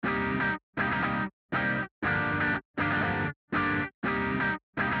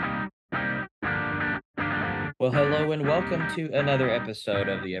Well, hello and welcome to another episode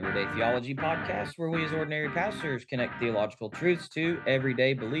of the Everyday Theology Podcast, where we as ordinary pastors connect theological truths to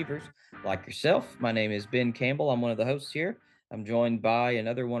everyday believers like yourself. My name is Ben Campbell. I'm one of the hosts here. I'm joined by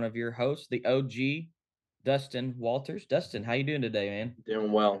another one of your hosts, the OG, Dustin Walters. Dustin, how you doing today, man?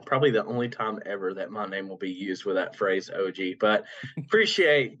 Doing well. Probably the only time ever that my name will be used with that phrase OG, but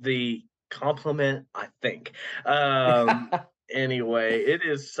appreciate the compliment, I think. Anyway, it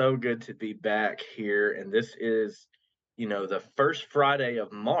is so good to be back here. And this is, the first Friday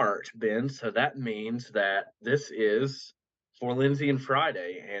of March, Ben. So that means that this is for Lindsay and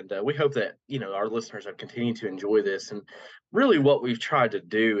Friday. And we hope that, our listeners have continued to enjoy this. And really what we've tried to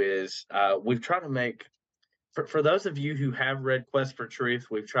do is we've tried to make for those of you who have read Quest for Truth,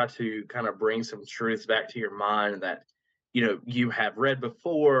 we've tried to kind of bring some truths back to your mind that you have read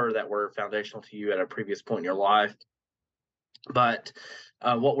before or that were foundational to you at a previous point in your life. But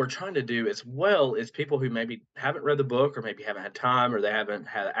what we're trying to do as well is people who maybe haven't read the book or maybe haven't had time or they haven't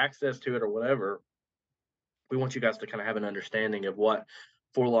had access to it or whatever. We want you guys to kind of have an understanding of what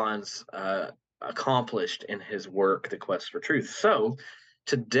Four Lines accomplished in his work, The Quest for Truth. So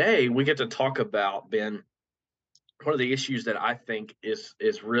today we get to talk about, Ben, one of the issues that I think is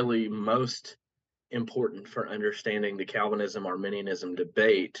really most important for understanding the Calvinism Arminianism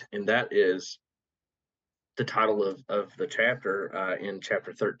debate, and that is the title of the chapter in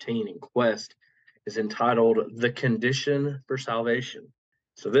chapter 13 in Quest is entitled "The Condition for Salvation."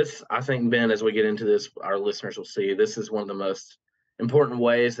 So this, I think, Ben, as we get into this, our listeners will see this is one of the most important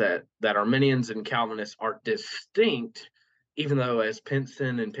ways that Arminians and Calvinists are distinct, even though, as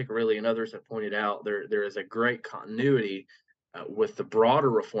Pinson and Picarelli and others have pointed out, there is a great continuity with the broader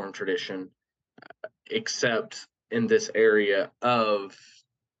Reformed tradition, except in this area of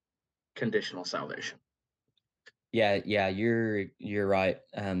conditional salvation. Yeah, you're right.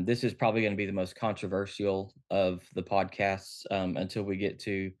 This is probably going to be the most controversial of the podcasts until we get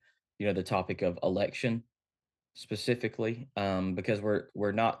to, the topic of election specifically, because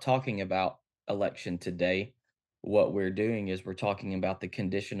we're not talking about election today. What we're doing is we're talking about the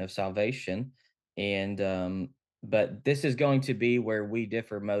condition of salvation, and but this is going to be where we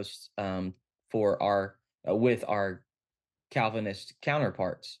differ most for our with our Calvinist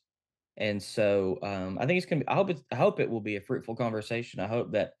counterparts. And so I think it's gonna be. I hope it will be a fruitful conversation. I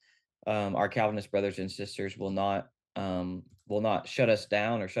hope that our Calvinist brothers and sisters will not shut us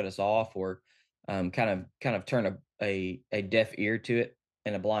down or shut us off or kind of turn a deaf ear to it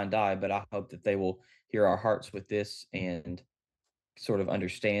and a blind eye. But I hope that they will hear our hearts with this and sort of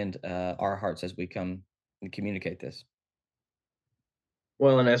understand our hearts as we come and communicate this.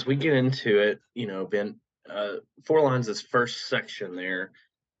 Well, and as we get into it, Ben, Four Lines' first section there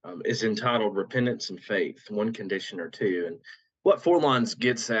is entitled Repentance and Faith, One Condition or Two. And what Four Lines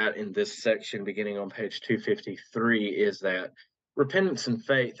gets at in this section, beginning on page 253, is that repentance and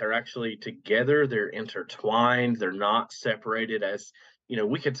faith are actually together, they're intertwined, they're not separated. As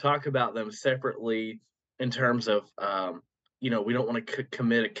we could talk about them separately in terms of, we don't want to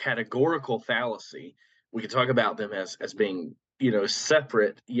commit a categorical fallacy. We could talk about them as being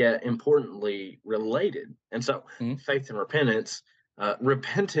separate yet importantly related. And so Mhm. faith and repentance,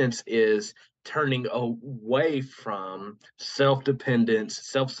 repentance is turning away from self-dependence,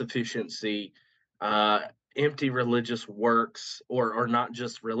 self-sufficiency, empty religious works, or not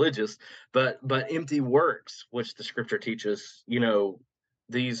just religious, but empty works, which the scripture teaches.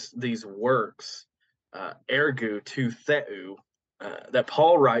 These works, ergu to theou, that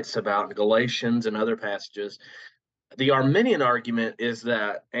Paul writes about in Galatians and other passages. The Arminian argument is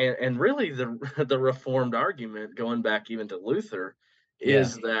that, and really the the Reformed argument, going back even to Luther, Yeah.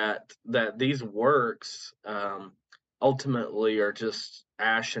 is that these works ultimately are just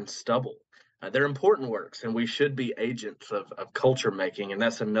ash and stubble. They're important works, and we should be agents of culture making, and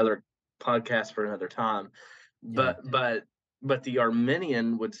that's another podcast for another time. Yeah. But the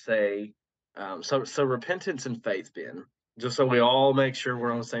Arminian would say, so repentance and faith, Ben, just so we all make sure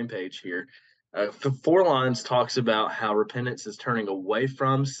we're on the same page here. Four Lines talks about how repentance is turning away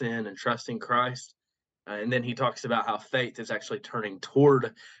from sin and trusting Christ. And then he talks about how faith is actually turning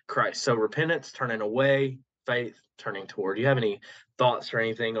toward Christ. So repentance, turning away, faith, turning toward. Do you have any thoughts or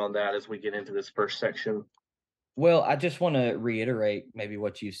anything on that as we get into this first section? Well, I just want to reiterate maybe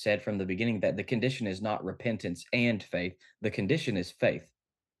what you said from the beginning that the condition is not repentance and faith. The condition is faith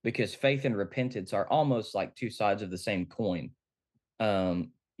because faith and repentance are almost like two sides of the same coin.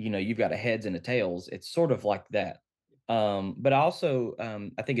 You've got a heads and a tails. It's sort of like that. But also,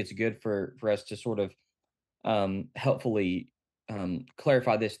 I think it's good for us to sort of helpfully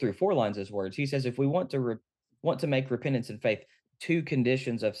clarify this through Four Lines' as words. He says, if we want to make repentance and faith two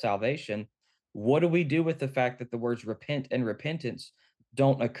conditions of salvation, What do we do with the fact that the words repent and repentance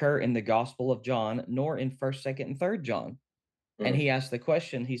don't occur in the Gospel of John nor in 1st, 2nd, and 3rd John? And Mm, he asked the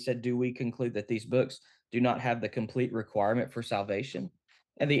question, he said, "Do we conclude that these books do not have the complete requirement for salvation?"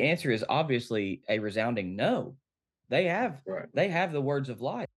 And the answer is obviously a resounding no. They have right. they have the words of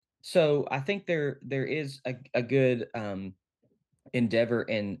life. So I think there is a good endeavor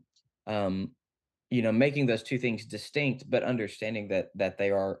in um making those two things distinct, but understanding that they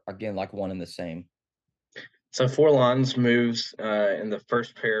are again like one and the same. So four lines moves in the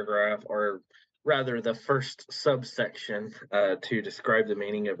first paragraph, or rather the first subsection, to describe the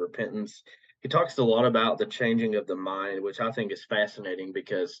meaning of repentance. He talks a lot about the changing of the mind, which I think is fascinating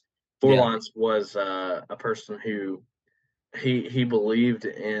because Yeah. Forlans was a person who he believed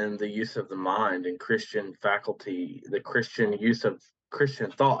in the use of the mind and Christian faculty, the Christian use of Christian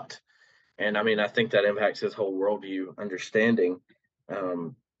thought. And I mean, I think that impacts his whole worldview understanding.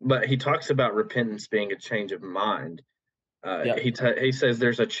 But he talks about repentance being a change of mind. Yep. He says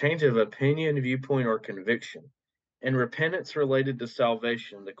there's a change of opinion, viewpoint, or conviction. In repentance related to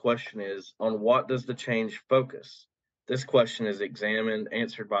salvation, the question is, on what does the change focus? This question is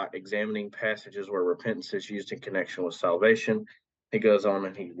answered by examining passages where repentance is used in connection with salvation. He goes on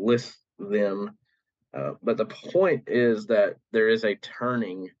and he lists them, but the point is that there is a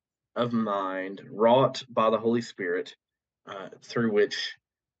turning of mind wrought by the Holy Spirit, through which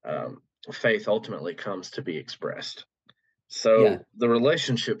faith ultimately comes to be expressed. Yeah. So the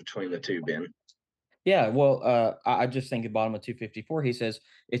relationship between the two, Ben. Yeah, well, I just think at bottom of 254, he says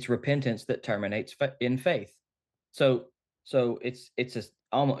it's repentance that terminates in faith. So, it's a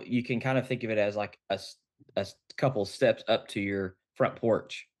almost you can kind of think of it as like couple steps up to your front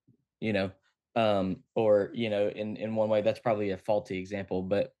porch, you know, or in one way that's probably a faulty example,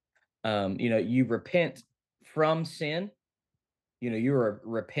 but you repent from sin. You are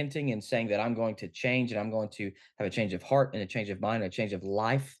repenting and saying that I'm going to change and I'm going to have a change of heart and a change of mind, a change of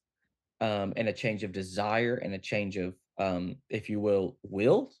life, and a change of desire and a change of, if you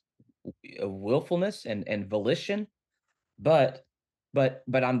willfulness and volition. But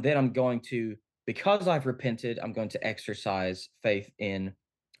I'm going to, because I've repented, I'm going to exercise faith in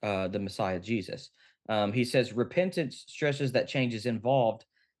the Messiah Jesus. He says repentance stresses that change is involved.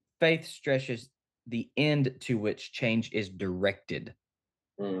 Faith stresses the end to which change is directed.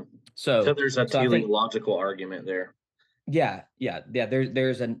 Mm. So So there's a so I think teleological argument there. yeah.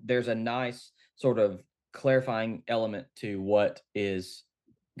 There's a nice sort of clarifying element to what is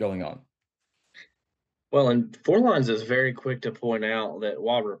going on. Well, and Forlines is very quick to point out that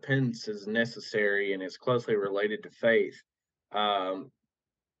while repentance is necessary and is closely related to faith, um,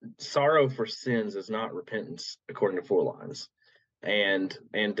 sorrow for sins is not repentance, according to Forlines. And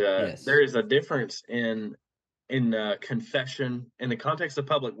there Yes. is a difference in confession in the context of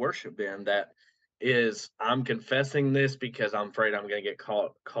public worship. Then that is, I'm confessing this because I'm afraid I'm going to get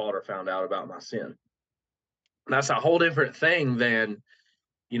caught or found out about my sin. That's a whole different thing than,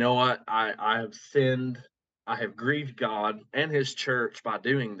 you know what, I have sinned, I have grieved God and His church by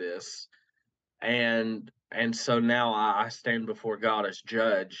doing this, and so now I stand before God as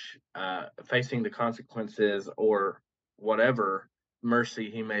judge, facing the consequences or whatever mercy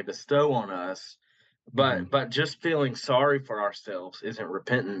He may bestow on us. But Mhm. but just feeling sorry for ourselves isn't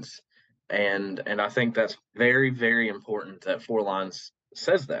repentance, and I think that's very very important that Four Lines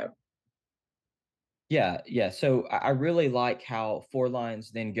says that. Yeah. So I really like how Four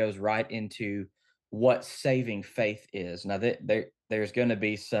Lines then goes right into what saving faith is. Now that there's going to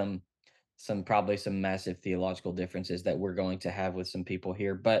be some probably some massive theological differences that we're going to have with some people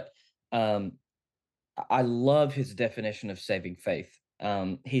here, but um I love his definition of saving faith.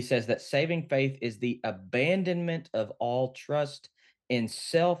 He says that saving faith is the abandonment of all trust in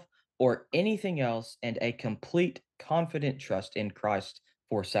self or anything else and a complete confident trust in Christ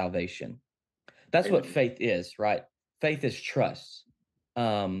for salvation. That's what Amen. faith is, right? Faith is trust.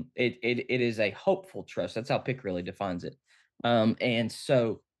 It is a hopeful trust. That's how Pick really defines it. And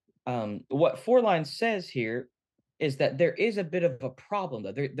so, what Four Lines says here is that there is a bit of a problem,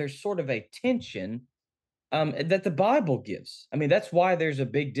 though. There's sort of a tension that the Bible gives. I mean, that's why there's a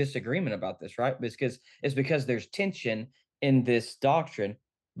big disagreement about this, right? Because there's tension in this doctrine.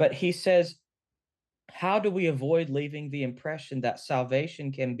 But he says, how do we avoid leaving the impression that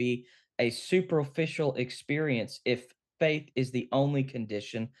salvation can be a superficial experience if faith is the only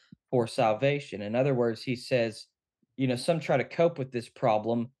condition for salvation? In other words, he says, some try to cope with this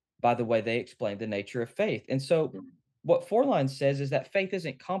problem by the way they explain the nature of faith. And so, Mhm. what Four Lines says is that faith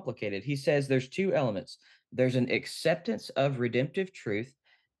isn't complicated. He says there's two elements, there's an acceptance of redemptive truth,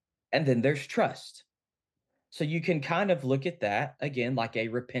 and then there's trust. So you can kind of look at that again like a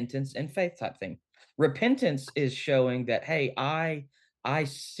repentance and faith type thing. Repentance is showing that, hey, I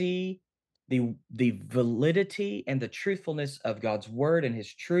see the validity and the truthfulness of God's word and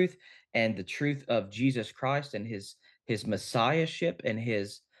his truth and the truth of Jesus Christ and his messiahship and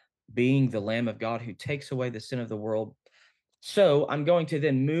his being the Lamb of God who takes away the sin of the world. So I'm going to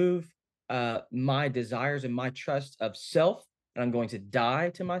then move my desires and my trust of self, and I'm going to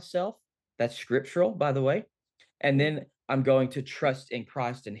die to myself. That's scriptural, by the way. And Mhm. then I'm going to trust in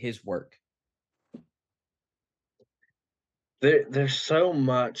Christ and his work. There's so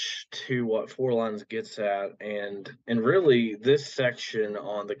much to what Four Lines gets at, and really this section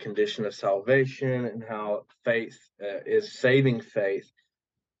on the condition of salvation and how faith is saving faith.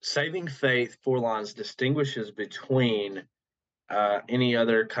 Saving faith, Four Lines distinguishes between any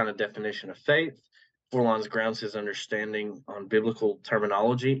other kind of definition of faith. Four Lines grounds his understanding on biblical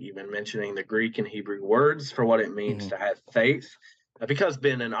terminology, even mentioning the Greek and Hebrew words for what it means Mhm. to have faith. Because,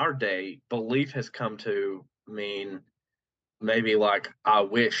 Ben, in our day, belief has come to mean maybe like I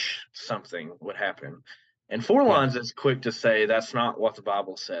wish something would happen. And Four Yeah. Lines is quick to say that's not what the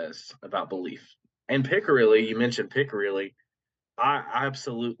Bible says about belief. And Piccarilli, you mentioned Piccarilli. I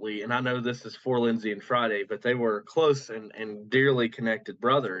absolutely, and I know this is for Lindsay and Friday, but they were close and dearly connected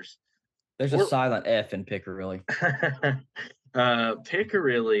brothers. There's a For silent F in Piccarilli.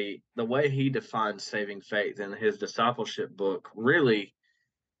 Piccarilli, the way he defines saving faith in his discipleship book, really,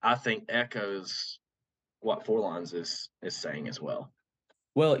 I think echoes what Four Lines is saying as well.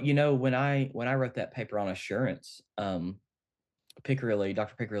 Well, when I wrote that paper on assurance, Dr.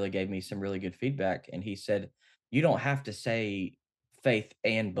 Piccarilli gave me some really good feedback, and he said, "You don't have to say faith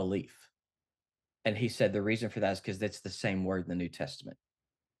and belief." And he said the reason for that is because that's the same word in the New Testament.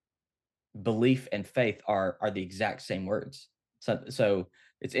 Belief and faith are the exact same words. So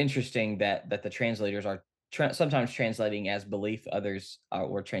it's interesting that the translators are sometimes translating as belief, others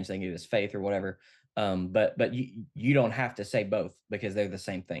were translating it as faith or whatever. But you don't have to say both because they're the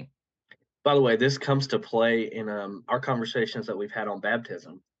same thing. By the way, this comes to play in our conversations that we've had on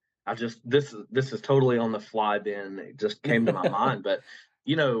baptism. I just this is totally on the fly, Ben. It just came to my mind, but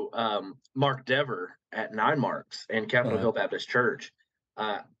Mark Dever at Nine Marks and Capitol Uh, Hill Baptist Church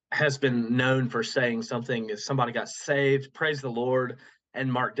uh, has been known for saying something if somebody got saved, praise the Lord,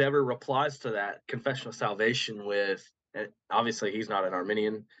 and Mark Dever replies to that confession of salvation with, and obviously he's not an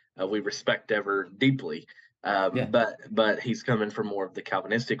Arminian. We respect Dever deeply, yeah, but he's coming from more of the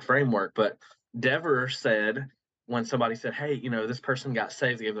Calvinistic framework. But Dever said when somebody said, "Hey, this person got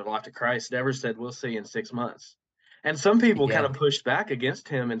saved, they gave their life to Christ," Dever said, "We'll see you in 6 months." And some people kind yeah, of pushed back against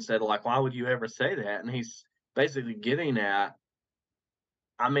him and said, like, "Why would you ever say that?" And he's basically getting at,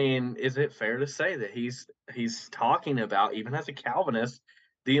 I mean, is it fair to say that he's talking about, even as a Calvinist,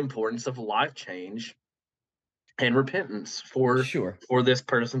 the importance of life change and repentance sure. for this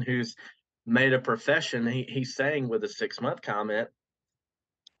person who's made a profession. He's saying with a 6 month comment,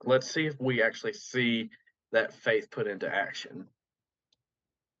 let's see if we actually see that faith put into action.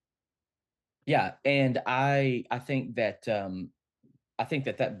 Yeah, and I think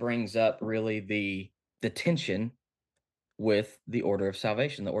that brings up really the tension with the order of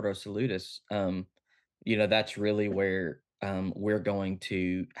salvation, the order of salutis. That's really where we're going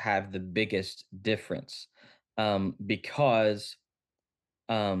to have the biggest difference, because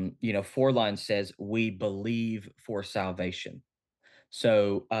Four Line says we believe for salvation.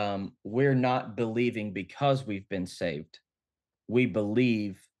 So we're not believing because we've been saved. We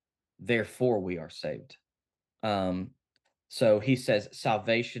believe, therefore we are saved. Um, so he says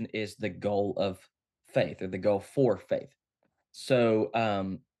salvation is the goal of faith or the goal for faith. So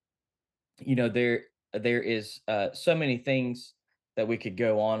there is so many things that we could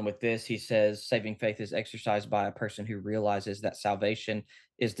go on with this. He says saving faith is exercised by a person who realizes that salvation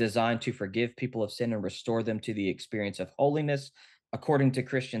is designed to forgive people of sin and restore them to the experience of holiness. According to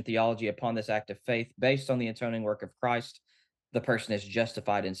Christian theology, upon this act of faith, based on the atoning work of Christ, the person is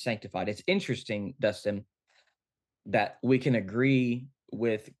justified and sanctified. It's interesting, Dustin, that we can agree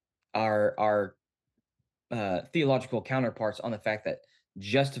with our theological counterparts on the fact that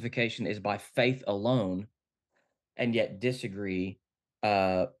justification is by faith alone, and yet disagree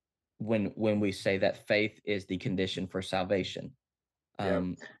uh, when we say that faith is the condition for salvation. Yeah.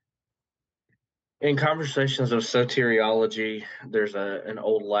 Um, In conversations of soteriology, there's an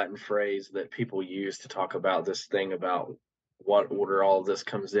old Latin phrase that people use to talk about this thing about what order all of this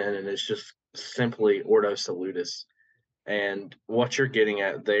comes in, and it's just simply ordo salutis. And what you're getting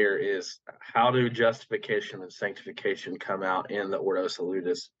at there is how do justification and sanctification come out in the ordo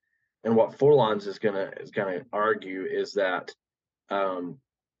salutis? And what Four Lines is gonna argue is that um,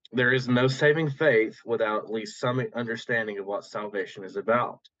 There is no saving faith without at least some understanding of what salvation is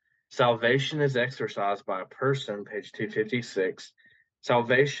about. Salvation is exercised by a person, page 256.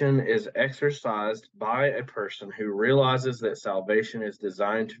 Salvation is exercised by a person who realizes that salvation is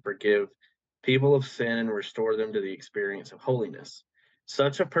designed to forgive people of sin and restore them to the experience of holiness.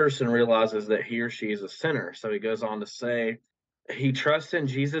 Such a person realizes that he or she is a sinner. So he goes on to say, he trusts in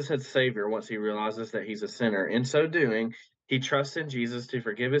Jesus as Savior once he realizes that he's a sinner. In so doing, he trusts in Jesus to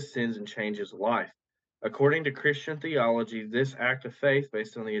forgive his sins and change his life. According to Christian theology, this act of faith,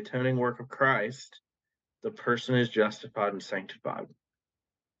 based on the atoning work of Christ, the person is justified and sanctified.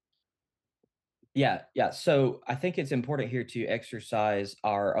 Yeah, yeah. So I think it's important here to exercise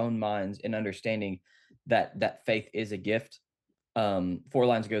our own minds in understanding that faith is a gift. Four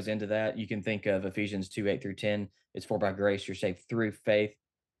lines goes into that. You can think of Ephesians 2:8 through 10. It's for by grace you're saved through faith.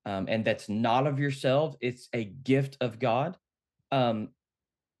 And that's not of yourselves, it's a gift of God. Um,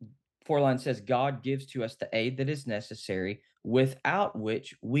 Four lines says, God gives to us the aid that is necessary, without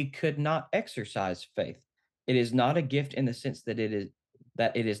which we could not exercise faith. It is not a gift in the sense that it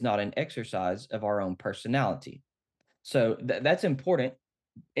is not an exercise of our own personality. So that's important.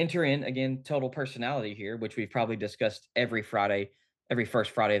 Enter in again total personality here, which we've probably discussed every Friday, every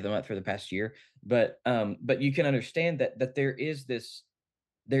first Friday of the month for the past year. But you can understand that there is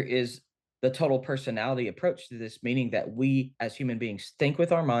the total personality approach to this, meaning that we as human beings think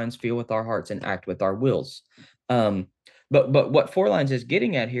with our minds, feel with our hearts, and act with our wills. Um, but what Four Lines is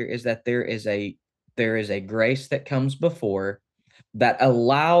getting at here is that there is a grace that comes before that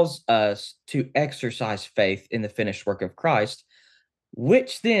allows us to exercise faith in the finished work of Christ,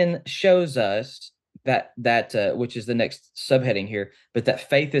 which then shows us which is the next subheading here, but that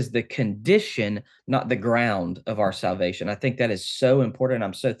faith is the condition, not the ground of our salvation. I think that is so important.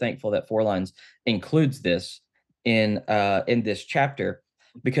 I'm so thankful that Four Lines includes this in this chapter,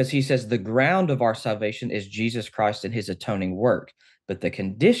 because he says the ground of our salvation is Jesus Christ and his atoning work, but the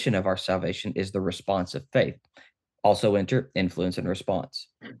condition of our salvation is the response of faith. Also enter influence and response.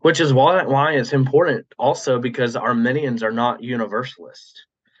 Which is why it's important also because Arminians are not universalists.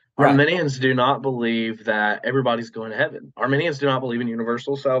 Right. Arminians do not believe that everybody's going to heaven. Arminians do not believe in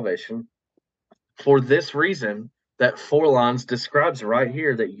universal salvation for this reason that Four Lines describes right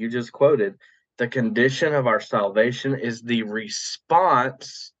here that you just quoted. The condition of our salvation is the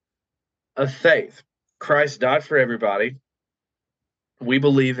response of faith. Christ died for everybody. We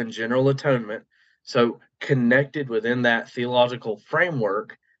believe in general atonement. So, connected within that theological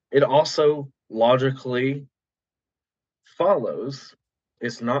framework, it also logically follows,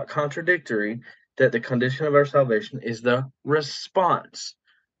 it's not contradictory, that the condition of our salvation is the response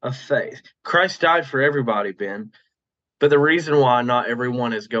of faith. Christ died for everybody, Ben, but the reason why not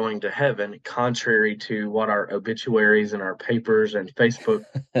everyone is going to heaven, contrary to what our obituaries and our papers and Facebook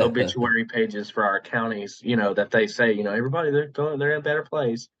obituary pages for our counties, that they say, everybody they're in a better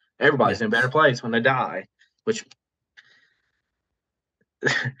place. Everybody's in a better Yes. place when they die, which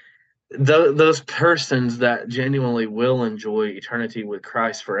those persons that genuinely will enjoy eternity with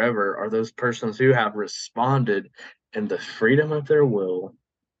Christ forever are those persons who have responded in the freedom of their will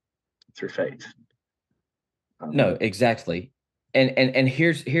through faith. No, exactly. And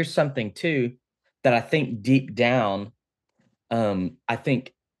here's something too that I think deep down, I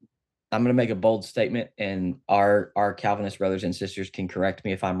think I'm gonna make a bold statement, and our Calvinist brothers and sisters can correct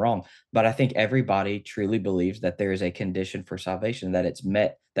me if I'm wrong, but I think everybody truly believes that there is a condition for salvation, that it's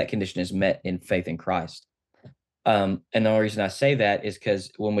met, that condition is met in faith in Christ. And the only reason I say that is because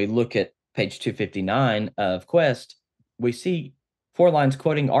when we look at page 259 of Quest, we see Four Lines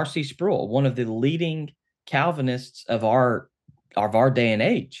quoting R.C. Sproul, one of the leading Calvinists of our day and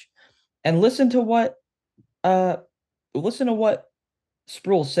age. And uh listen to what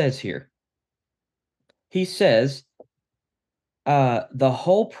Sproul says here. He says, the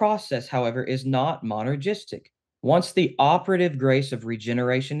whole process, however, is not monergistic. Once the operative grace of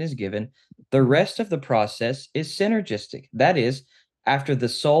regeneration is given, the rest of the process is synergistic. That is, after the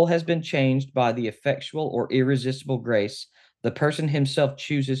soul has been changed by the effectual or irresistible grace, the person himself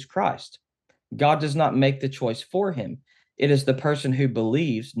chooses Christ. God does not make the choice for him. It is the person who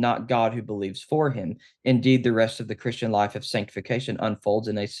believes, not God who believes for him. Indeed, the rest of the Christian life of sanctification unfolds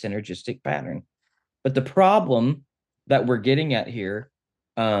in a synergistic pattern. But the problem that we're getting at here,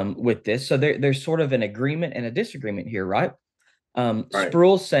 with this, so there's sort of an agreement and a disagreement here, right? Right.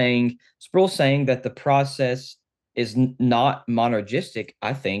 Sproul saying that the process is not monergistic,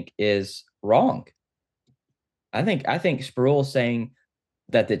 I think, is wrong. I think Sproul saying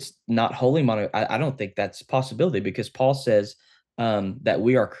that it's not wholly mono. I don't think that's a possibility, because Paul says that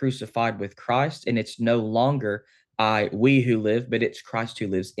we are crucified with Christ, and it's no longer we who live, but it's Christ who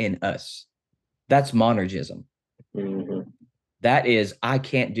lives in us. That's monergism. Hmm. That is, I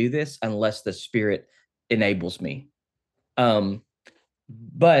can't do this unless the Spirit enables me. Um,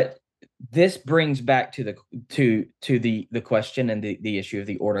 but this brings back to the question and the issue of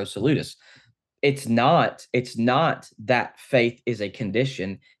the Ordo Salutis. It's not that faith is a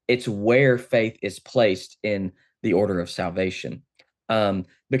condition. It's where faith is placed in the order of salvation.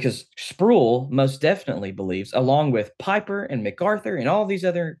 Because Sproul most definitely believes, along with Piper and MacArthur and all these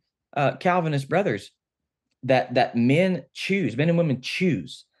other Calvinist brothers, that men and women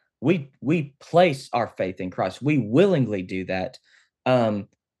choose. We place our faith in Christ. We willingly do that. Um,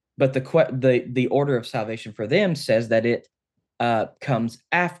 but the order of salvation for them says that it comes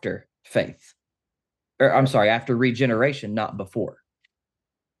after faith, or I'm sorry, after regeneration, not before.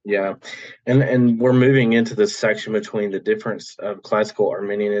 Yeah, and we're moving into this section between the difference of classical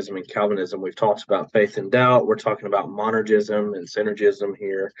Arminianism and Calvinism. We've talked about faith and doubt. We're talking about monergism and synergism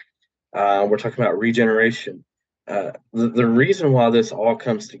here. We're talking about regeneration. The reason why this all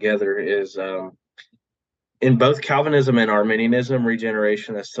comes together is in both Calvinism and Arminianism,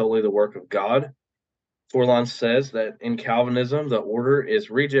 regeneration is solely the work of God. Forlans says that in Calvinism, the order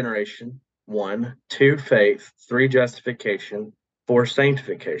is regeneration, one, two, faith, three, justification, four,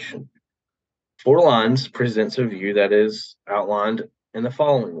 sanctification. Forlans presents a view that is outlined in the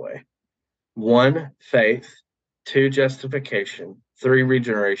following way: one, faith; two, justification; three,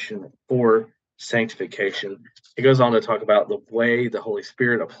 regeneration; four, sanctification. He goes on to talk about the way the Holy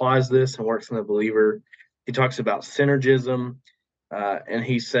Spirit applies this and works in the believer. He talks about synergism, and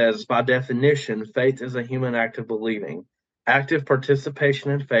he says, by definition, faith is a human act of believing. Active participation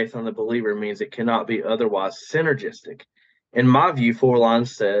in faith on the believer means it cannot be otherwise synergistic. In my view, Forlans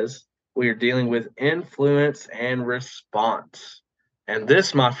says we are dealing with influence and response. And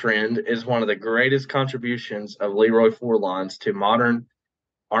this, my friend, is one of the greatest contributions of Leroy Forlans to modern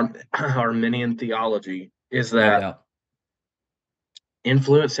Arminian theology, is No that doubt.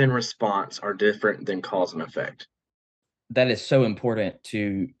 influence and response are different than cause and effect. That is so important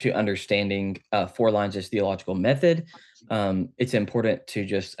to understanding Forlines' theological method. It's important to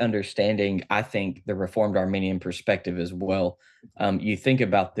just understanding, I think, the Reformed Arminian perspective as well. You think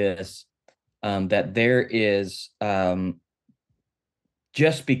about this, that there is,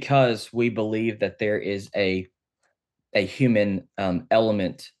 just because we believe that there is a human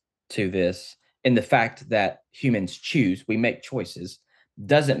element to this, in the fact that humans choose, we make choices,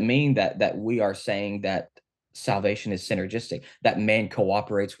 doesn't mean that we are saying that salvation is synergistic, that man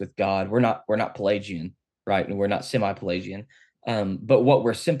cooperates with God. We're not Pelagian, right? And we're not semi-Pelagian. But what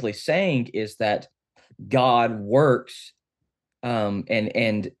we're simply saying is that God works and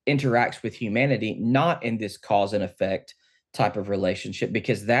interacts with humanity, not in this cause and effect type of relationship,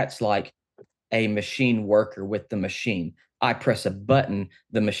 because that's like a machine worker with the machine. I press a button,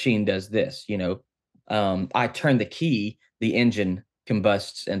 the machine does this, you know. I turn the key, the engine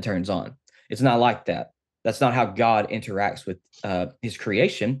combusts and turns on. It's not like that. That's not how God interacts with his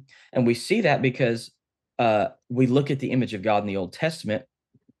creation. And we see that because we look at the image of God in the Old Testament,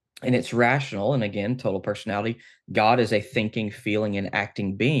 and it's rational. And again, total personality. God is a thinking, feeling, and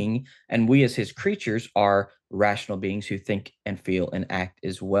acting being. And we, as his creatures, are rational beings who think and feel and act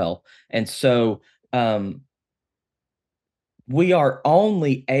as well. And so um, we are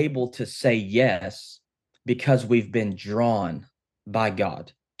only able to say yes because we've been drawn by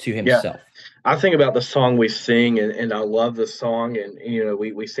God to Yeah, himself. I think about the song we sing, and I love the song, and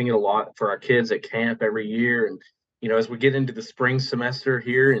we sing it a lot for our kids at camp every year, and as we get into the spring semester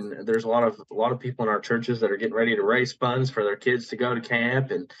here, and there's a lot of people in our churches that are getting ready to raise funds for their kids to go to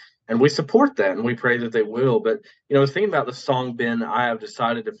camp, and we support that, and we pray that they will. But I was thinking about the song, Ben, I have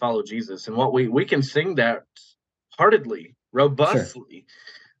decided to follow Jesus, and what we can sing that heartedly, Sure. robustly.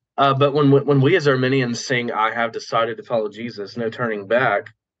 But when we as Arminians sing, I have decided to follow Jesus, no turning back,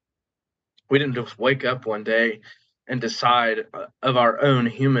 we didn't just wake up one day and decide of our own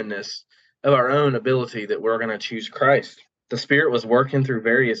humanness, of our own ability, that we're going to choose Christ. The Spirit was working through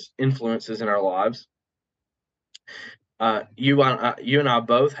various influences in our lives. You and I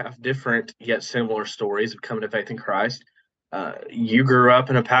both have different yet similar stories of coming to faith in Christ. You grew up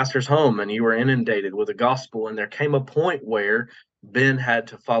in a pastor's home and you were inundated with the gospel, and there came a point where Ben had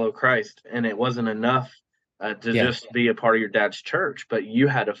to follow Christ, and it wasn't enough to Yeah. just be a part of your dad's church, but you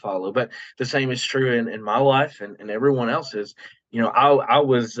had to follow. But the same is true in my life and everyone else's. I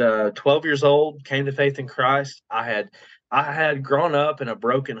was 12 years old, came to faith in Christ. I had grown up in a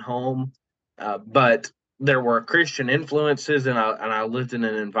broken home, but there were Christian influences, and I lived in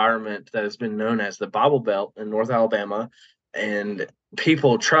an environment that has been known as the Bible Belt in North Alabama, and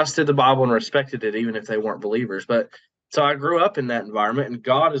people trusted the Bible and respected it, even if they weren't believers. But so I grew up in that environment, and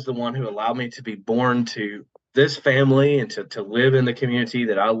God is the one who allowed me to be born to this family and to live in the community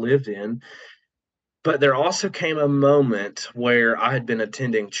that I lived in. But there also came a moment where I had been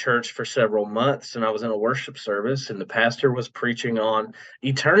attending church for several months, and I was in a worship service, and the pastor was preaching on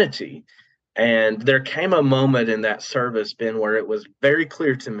eternity. And there came a moment in that service, Ben, where it was very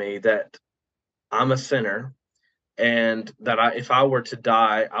clear to me that I'm a sinner, and that if I were to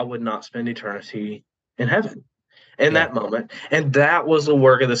die, I would not spend eternity in heaven in Yeah, that moment. And that was the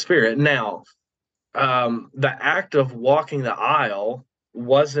work of the Spirit. Now, the act of walking the aisle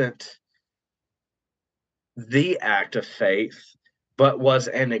wasn't the act of faith, but was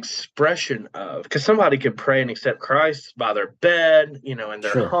an expression of, because somebody could pray and accept Christ by their bed, in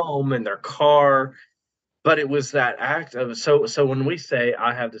their sure. home, in their car, but it was that act of, so when we say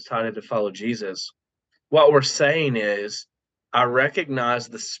I have decided to follow Jesus, what we're saying is, I recognize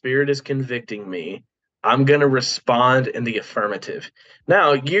the Spirit is convicting me. I'm going to respond in the affirmative.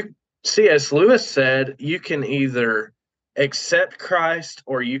 Now, C.S. Lewis said, you can either accept Christ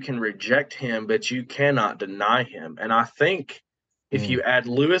or you can reject him, but you cannot deny him. And I think if you Mm. add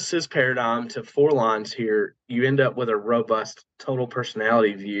Lewis's paradigm to Four Lines here, you end up with a robust total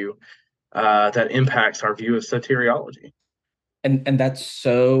personality view that impacts our view of soteriology. And that's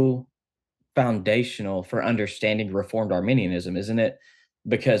so foundational for understanding Reformed Arminianism, isn't it?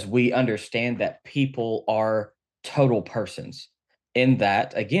 Because we understand that people are total persons. In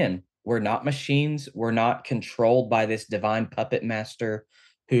that, again, we're not machines. We're not controlled by this divine puppet master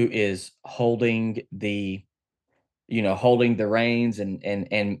who is holding the reins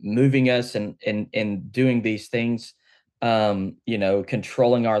and moving us and doing these things,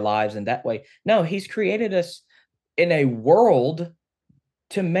 controlling our lives in that way. No, he's created us in a world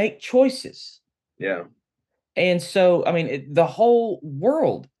to make choices. Yeah. And so, I mean, the whole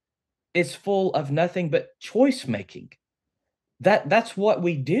world is full of nothing but choice making. That's what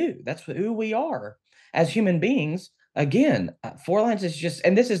we do. That's who we are as human beings. Again, Four Lines is just,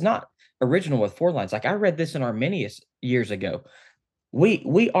 and this is not original with Four Lines. Like I read this in Arminius years ago.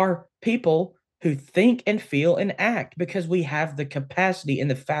 We are people who think and feel and act because we have the capacity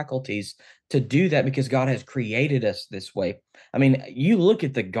and the faculties to do that because God has created us this way. I mean, you look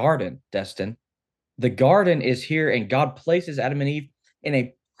at the garden, Destin. The garden is here, and God places Adam and Eve in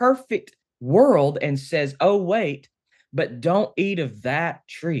a perfect world and says, "Oh, wait, but don't eat of that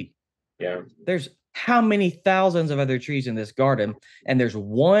tree." Yeah. There's how many thousands of other trees in this garden, and there's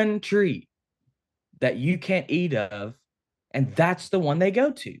one tree that you can't eat of, and that's the one they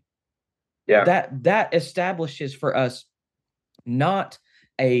go to. Yeah. That establishes for us not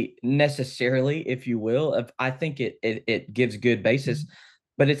a necessarily, if you will, of I think it gives good basis,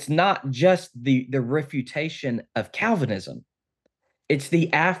 but it's not just the refutation of Calvinism. It's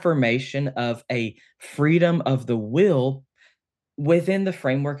the affirmation of a freedom of the will within the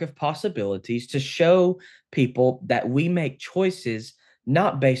framework of possibilities to show people that we make choices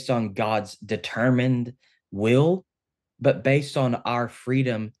not based on God's determined will, but based on our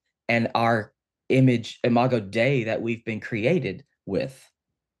freedom and our imago Dei that we've been created with.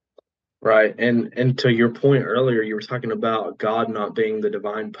 Right. And to your point earlier, you were talking about God not being the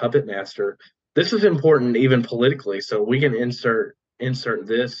divine puppet master. This is important even politically, so we can insert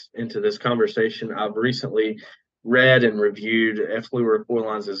this into this conversation. I've recently read and reviewed F. Louis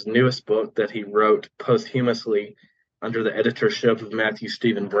Orlines' newest book that he wrote posthumously under the editorship of Matthew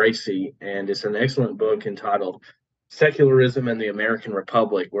Stephen Bracey, and it's an excellent book entitled Secularism and the American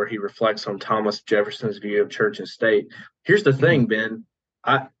Republic, where he reflects on Thomas Jefferson's view of church and state. Here's the thing, Mhm. Ben.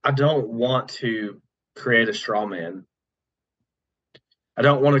 I don't want to create a straw man. I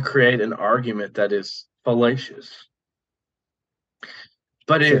don't want to create an argument that is fallacious.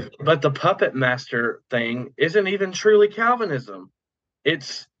 Sure. But the puppet master thing isn't even truly Calvinism.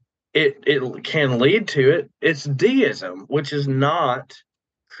 It's it can lead to it. It's deism, which is not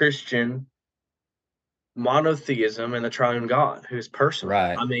Christian monotheism and the triune God who's personal.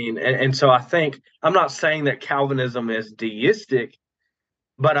 Right. I mean, and so I think I'm not saying that Calvinism is deistic,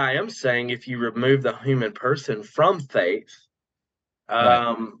 but I am saying if you remove the human person from faith, Right.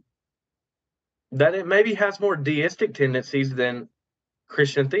 um, that it maybe has more deistic tendencies than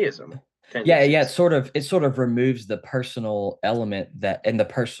Christian theism Yeah, yeah, tendencies. it sort of removes the personal element that and the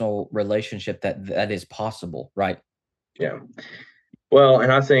personal relationship that is possible, right? Yeah. Well,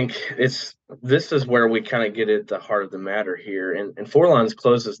 and I think this is where we kind of get at the heart of the matter here. And Four Lines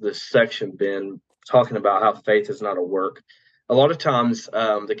closes this section, Ben, talking about how faith is not a work. A lot of times,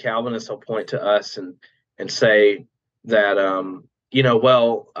 the Calvinists will point to us and say that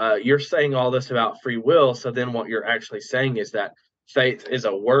you're saying all this about free will, so then what you're actually saying is that faith is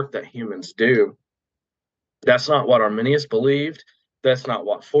a work that humans do. That's not what Arminius believed. That's not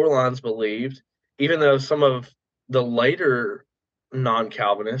what Forlans believed. Even though some of the later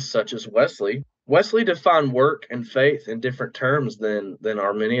non-Calvinists, such as Wesley defined work and faith in different terms than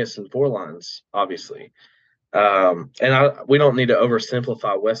Arminius and Forlans, obviously. We don't need to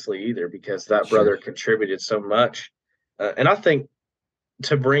oversimplify Wesley either, because that Sure. brother contributed so much. And I think,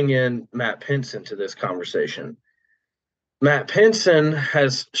 to bring in Matt Pinson into this conversation, Matt Pinson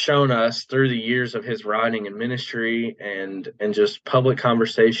has shown us through the years of his writing and ministry and just public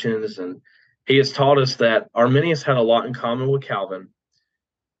conversations, and he has taught us that Arminius had a lot in common with Calvin,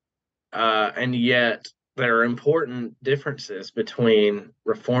 and yet there are important differences between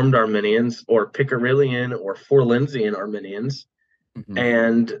Reformed Arminians or Pickerillian or Forlensian Arminians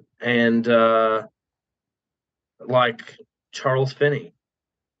Mhm. and like Charles Finney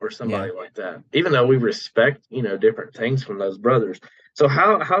or Yeah. somebody like that. Even though we respect, different things from those brothers. So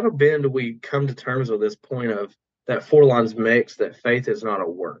how do Ben do we come to terms with this point of that Forlans makes, that faith is not a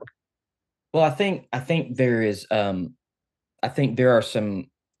work? Well, I think there is I think there are some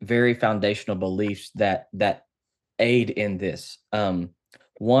very foundational beliefs that aid in this.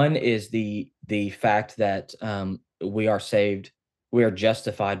 One is the fact that we are saved, we are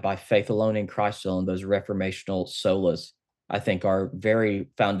justified by faith alone in Christ alone. Those reformational solas, I think, are very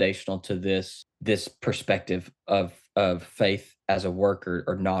foundational to this perspective of faith as a work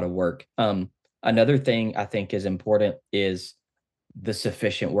or not a work. Another thing I think is important is the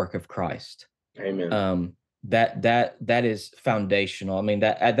sufficient work of Christ. Amen. That is foundational. I mean,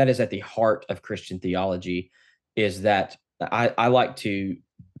 that is at the heart of Christian theology. Is that I like to,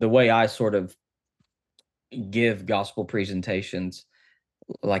 the way I sort of give gospel presentations,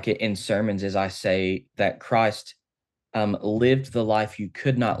 like in sermons, is I say that Christ lived the life you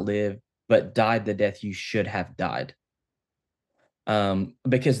could not live, but died the death you should have died.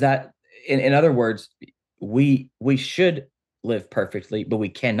 Because that, in other words, we should live perfectly, but we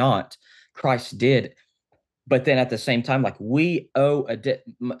cannot. Christ did. But then at the same time, like, we owe a debt.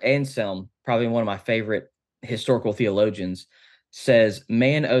 Anselm, probably one of my favorite historical theologians, says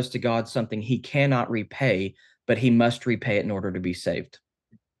man owes to God something he cannot repay, but he must repay it in order to be saved.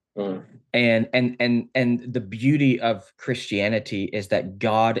 Mm. And the beauty of Christianity is that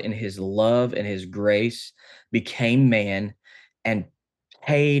God, in his love and his grace, became man and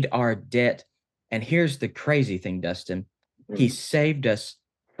paid our debt. And here's the crazy thing, Dustin. He Mm. saved us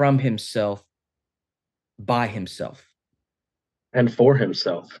from himself by himself And for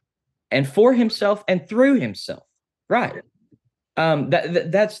himself. and for himself and through himself. Right.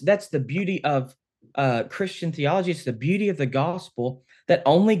 That's the beauty of Christian theology. It's the beauty of the gospel, that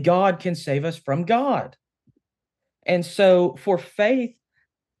only God can save us from God. And so for faith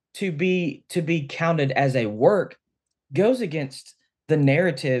to be counted as a work goes against the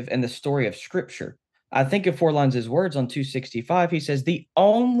narrative and the story of Scripture. I think of Forlans' words on 265. He says, "The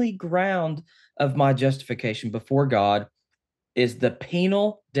only ground of my justification before God is the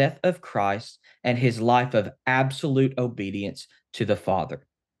penal death of Christ and his life of absolute obedience to the Father."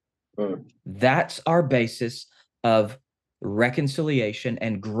 Mm. That's our basis of reconciliation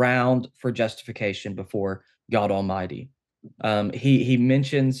and ground for justification before God Almighty. He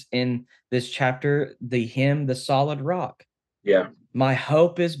mentions in this chapter the hymn, "The Solid Rock." Yeah. My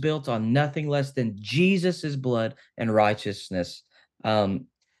hope is built on nothing less than Jesus's blood and righteousness. Um,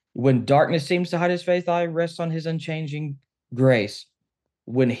 when darkness seems to hide his face, I rest on his unchanging grace.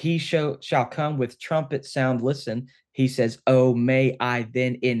 When he shall come with trumpet sound, listen, he says, "Oh, may I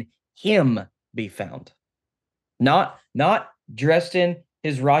then in him be found." Not dressed in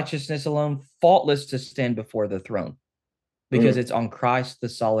his righteousness alone, faultless to stand before the throne, because Mm. it's on Christ, the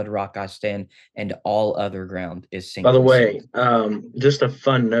solid rock, I stand, and all other ground is By the sinking sand. way, just a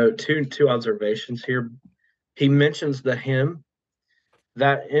fun note, two observations here. He mentions the hymn.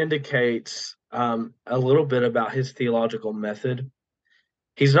 That indicates a little bit about his theological method.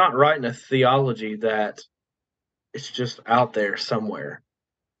 He's not writing a theology that it's just out there somewhere.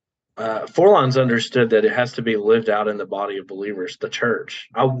 Forlans understood that it has to be lived out in the body of believers, the church.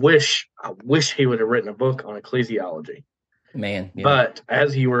 I wish he would have written a book on ecclesiology. Man, yeah. But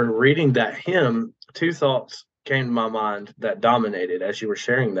as you were reading that hymn, two thoughts came to my mind that dominated as you were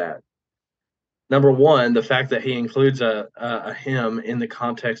sharing that. Number one, the fact that he includes a hymn in the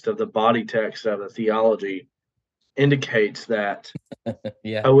context of the body text of the theology indicates that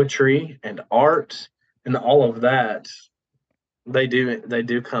Yeah. poetry and art and all of that, they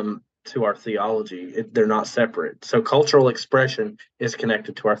do come to our theology. They're not separate. So cultural expression is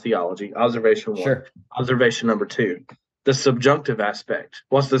connected to our theology. Observation one. Sure. Observation number two, the subjunctive aspect.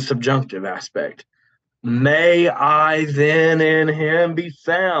 What's the subjunctive aspect? May I then in him be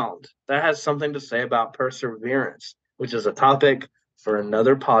found. That has something to say about perseverance, which is a topic for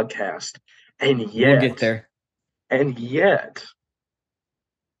another podcast. And We'll get yet, there. and yet,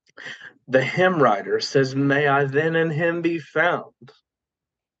 the hymn writer says, May I then in him be found,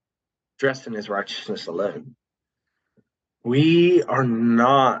 dressed in his righteousness alone. We are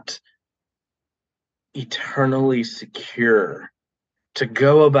not eternally secure to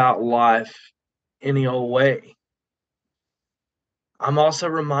go about life any old way. I'm also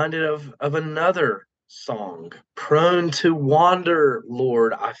reminded of another song, prone to wander,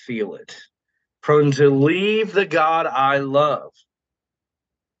 Lord, I feel it, prone to leave the God I love.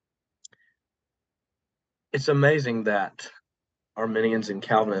 It's amazing that Arminians and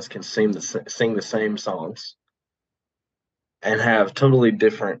Calvinists can sing the same songs and have totally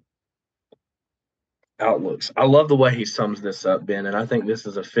different outlooks. I love the way he sums this up, Ben, and I think this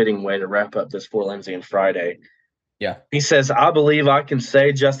is a fitting way to wrap up this Forlensian Friday. Yeah. He says, I believe I can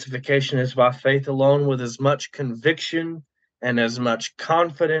say justification is by faith alone with as much conviction and as much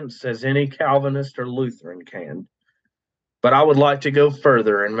confidence as any Calvinist or Lutheran can. But I would like to go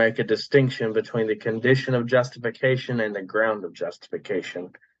further and make a distinction between the condition of justification and the ground of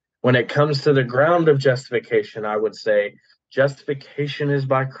justification. When it comes to the ground of justification, I would say justification is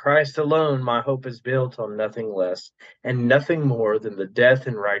by Christ alone. My hope is built on nothing less and nothing more than the death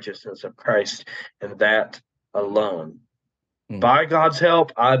and righteousness of Christ, and that alone. By God's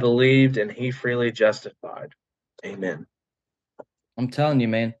help, I believed, and he freely justified. Amen. I'm telling you,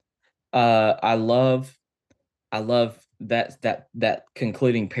 man. I love that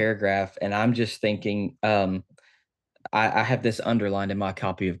concluding paragraph, and I'm just thinking, I have this underlined in my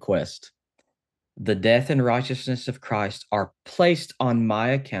copy of Quest. The death and righteousness of Christ are placed on my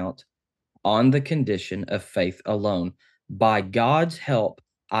account on the condition of faith alone. By God's help,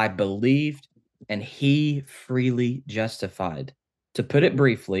 I believed, and he freely justified. To put it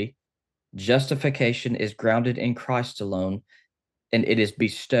briefly, justification is grounded in Christ alone, and it is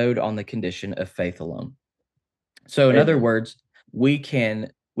bestowed on the condition of faith alone. So, in other Amen. words, we can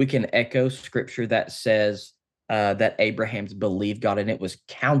echo scripture that says that Abraham's believed God and it was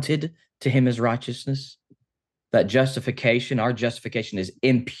counted to him as righteousness. That justification, our justification is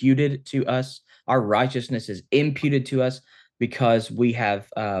imputed to us. Our righteousness is imputed to us because we have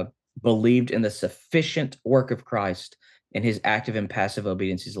believed in the sufficient work of Christ in his active and passive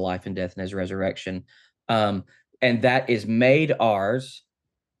obedience, his life and death, and his resurrection. And that is made ours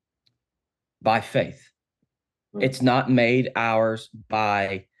by faith. It's not made ours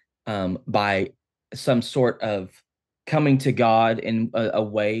by some sort of coming to God in a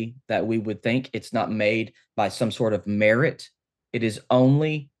way that we would think. It's not made by some sort of merit. It is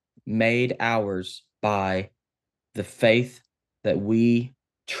only made ours by the faith that we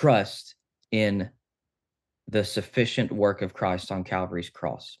trust in the sufficient work of Christ on Calvary's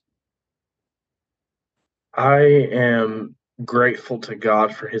cross. I am grateful to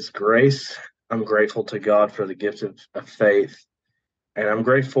God for his grace. I'm grateful to God for the gift of faith. And I'm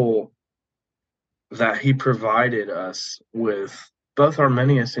grateful that he provided us with both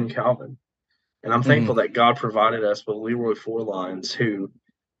Arminius and Calvin. And I'm thankful that God provided us with Leroy Forlines, who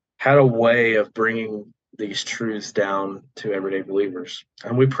had a way of bringing these truths down to everyday believers.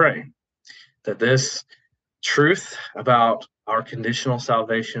 And we pray that this truth about our conditional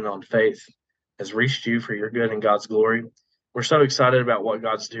salvation on faith has reached you for your good and God's glory. We're so excited about what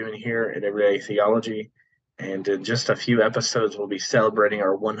God's doing here at Everyday Theology. And in just a few episodes, we'll be celebrating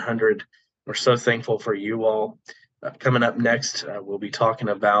our 100. We're so thankful for you all. Coming up next, we'll be talking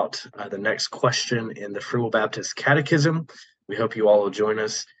about the next question in the Free Will Baptist Catechism. We hope you all will join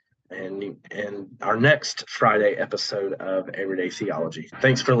us in our next Friday episode of Everyday Theology.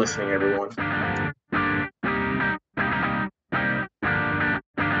 Thanks for listening, everyone.